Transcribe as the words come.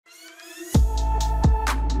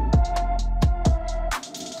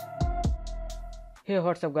Hey,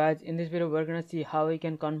 what's up guys? In this video we're gonna see how we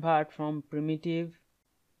can convert from primitive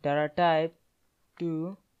data type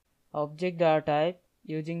to object data type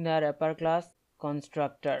using the wrapper class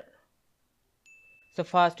constructor. So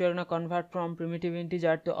first we're gonna convert from primitive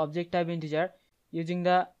integer to object type integer using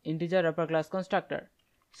the integer wrapper class constructor.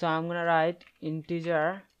 So I'm gonna write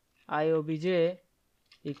integer iobj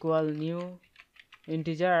equal new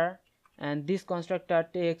integer, and this constructor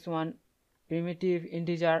takes one primitive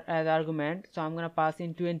integer as argument, so I'm gonna pass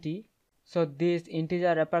in 20. So this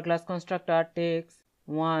integer wrapper class constructor takes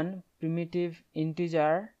one primitive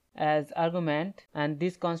integer as argument, and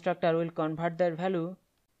this constructor will convert that value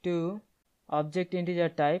to object integer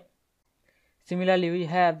type. Similarly, we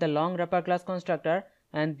have the long wrapper class constructor,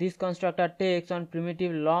 and this constructor takes one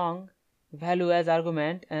primitive long value as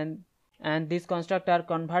argument, and this constructor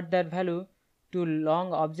convert that value to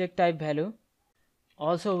long object type value.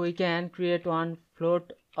 Also, we can create one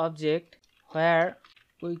float object where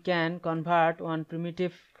we can convert one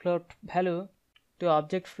primitive float value to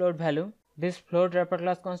object float value. This float wrapper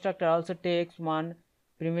class constructor also takes one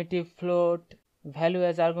primitive float value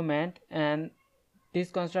as argument, and this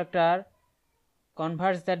constructor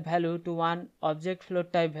converts that value to one object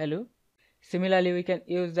float type value. Similarly, we can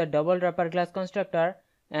use the double wrapper class constructor,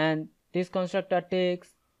 and this constructor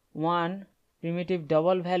takes one primitive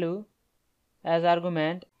double value as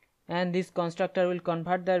argument, and this constructor will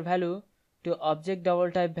convert that value to object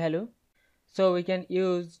double type value. So we can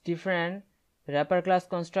use different wrapper class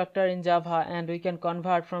constructor in Java, and we can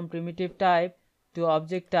convert from primitive type to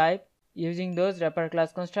object type using those wrapper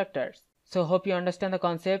class constructors. So hope you understand the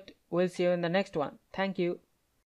concept. We'll see you in the next one. Thank you.